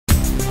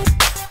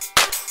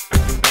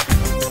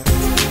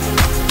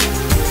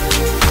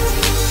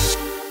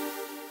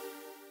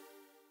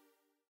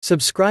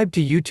Subscribe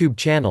to YouTube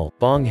channel,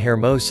 Bong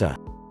Hermosa.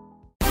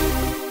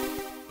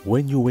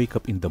 When you wake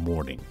up in the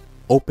morning,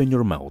 open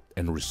your mouth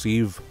and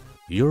receive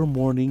your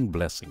morning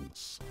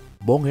blessings.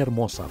 Bong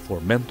Hermosa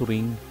for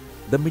mentoring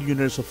the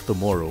millionaires of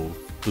tomorrow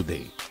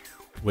today.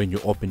 When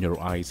you open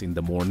your eyes in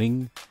the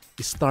morning,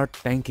 start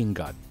thanking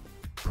God,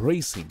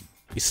 praise Him.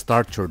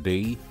 Start your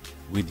day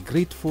with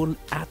grateful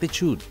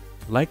attitude,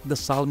 like the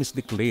psalmist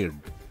declared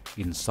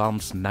in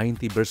Psalms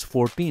 90 verse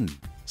 14.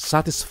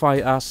 Satisfy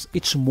us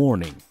each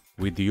morning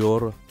with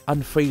your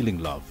unfailing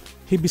love.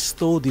 He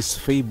bestowed His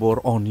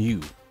favor on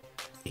you.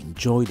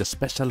 Enjoy the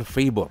special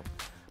favor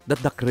that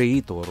the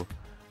Creator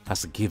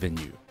has given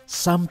you.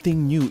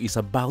 Something new is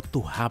about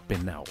to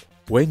happen now.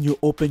 When you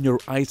open your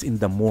eyes in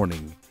the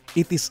morning,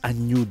 it is a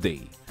new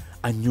day,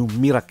 a new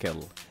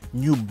miracle,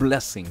 new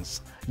blessings,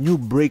 new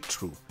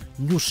breakthrough,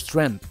 new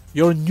strength,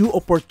 your new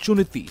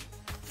opportunity,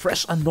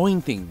 fresh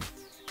anointing,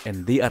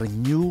 and they are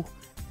new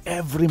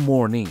every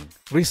morning.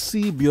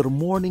 Receive your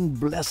morning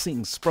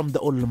blessings from the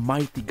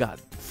Almighty God.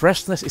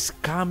 Freshness is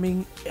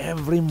coming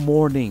every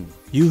morning.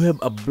 You have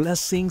a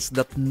blessings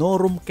that no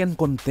room can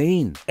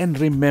contain. And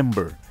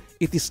remember,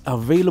 it is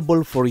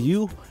available for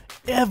you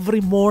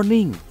every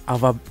morning,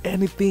 above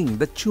anything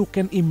that you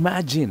can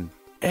imagine.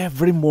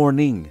 Every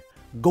morning,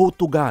 go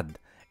to God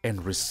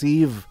and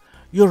receive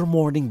your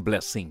morning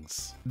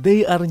blessings.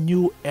 They are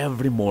new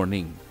every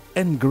morning,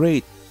 and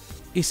great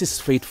is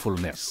His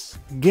faithfulness.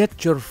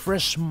 Get your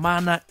fresh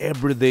manna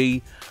every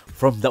day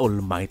from the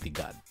Almighty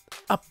God.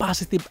 A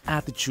positive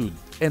attitude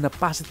and a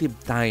positive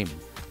time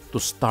to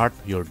start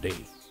your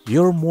day.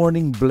 Your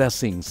morning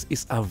blessings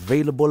is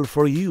available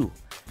for you.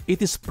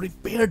 It is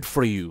prepared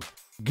for you.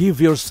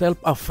 Give yourself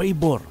a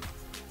favor.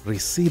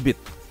 Receive it,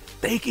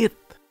 take it,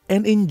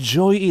 and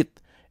enjoy it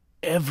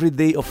every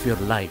day of your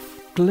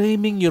life.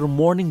 Claiming your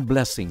morning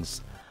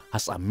blessings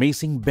has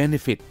amazing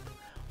benefit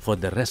for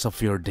the rest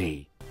of your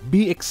day.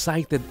 Be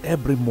excited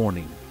every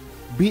morning.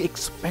 Be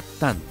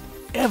expectant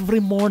every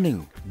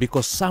morning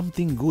because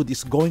something good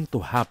is going to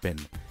happen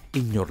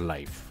in your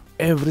life.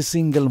 Every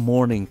single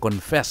morning,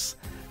 confess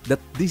that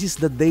this is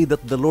the day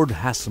that the Lord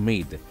has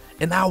made,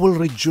 and I will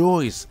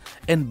rejoice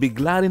and be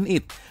glad in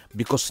it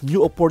because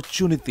new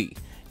opportunity,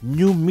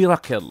 new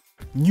miracle,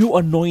 new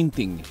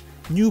anointing,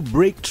 new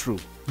breakthrough,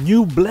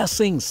 new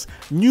blessings,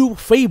 new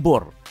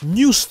favor,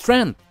 new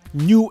strength,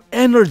 new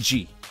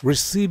energy.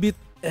 Receive it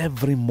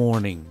every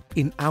morning.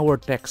 In our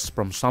text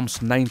from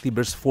Psalms 90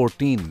 verse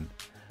 14,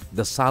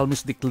 the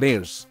psalmist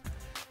declares,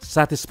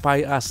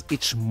 satisfy us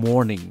each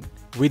morning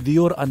with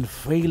your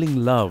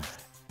unfailing love.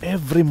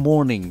 Every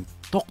morning,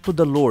 talk to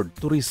the Lord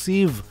to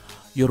receive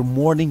your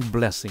morning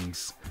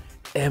blessings.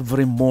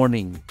 Every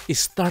morning,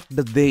 start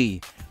the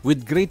day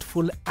with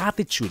grateful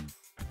attitude.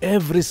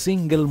 Every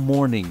single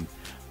morning,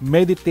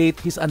 meditate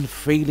His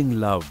unfailing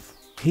love.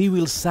 He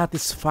will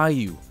satisfy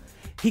you.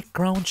 He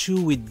crowns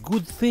you with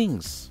good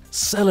things.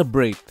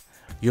 Celebrate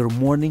your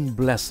morning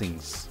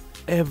blessings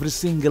every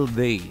single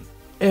day,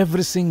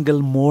 every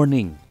single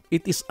morning.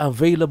 It is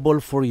available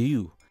for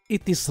you.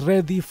 It is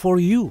ready for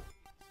you.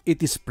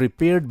 It is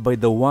prepared by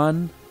the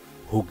one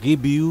who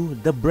gave you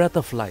the breath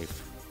of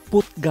life.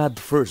 Put God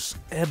first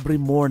every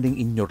morning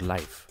in your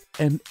life,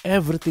 and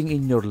everything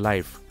in your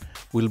life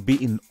will be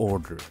in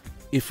order.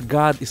 If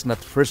God is not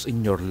first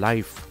in your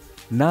life,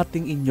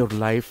 nothing in your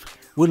life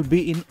will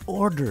be in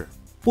order.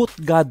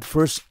 Put God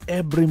first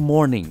every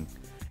morning,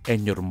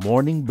 and your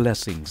morning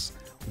blessings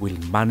will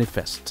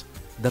manifest.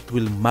 That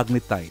will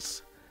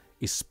magnetize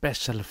a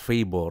special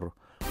favor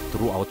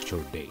throughout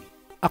your day.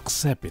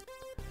 Accept it,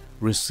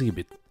 receive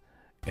it,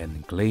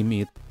 and claim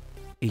it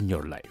in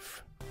your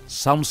life.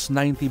 Psalms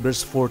 90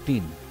 verse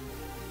 14,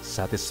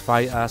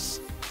 satisfy us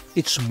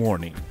each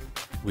morning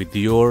with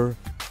your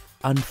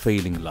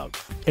unfailing love.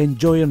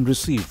 Enjoy and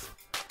receive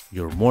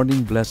your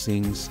morning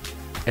blessings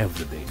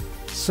every day.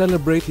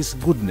 Celebrate His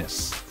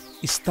goodness.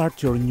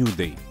 Start your new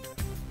day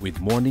with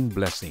morning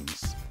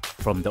blessings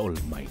from the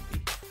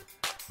Almighty.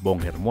 Bong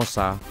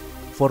Hermosa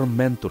for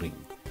mentoring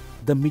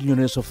the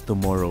millionaires of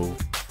tomorrow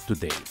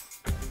today.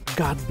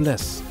 God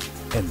bless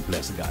and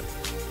bless God.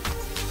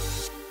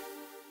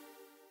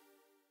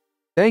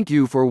 Thank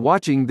you for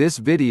watching this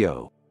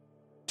video.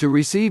 To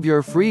receive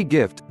your free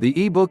gift,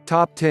 the ebook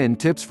Top 10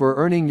 Tips for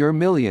Earning Your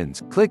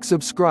Millions, click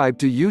subscribe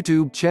to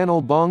YouTube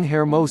channel Bong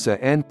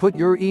Hermosa and put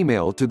your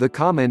email to the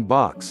comment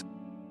box.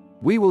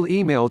 We will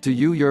email to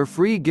you your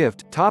free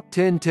gift, Top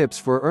 10 Tips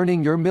for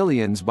Earning Your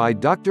Millions by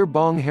Dr.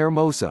 Bong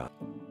Hermosa.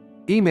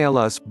 Email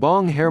us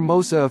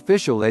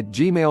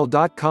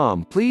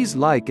bonghermosaofficial@gmail.com. Please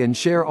like and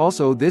share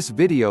also this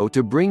video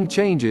to bring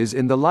changes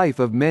in the life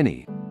of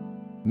many.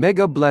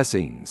 Mega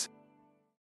blessings.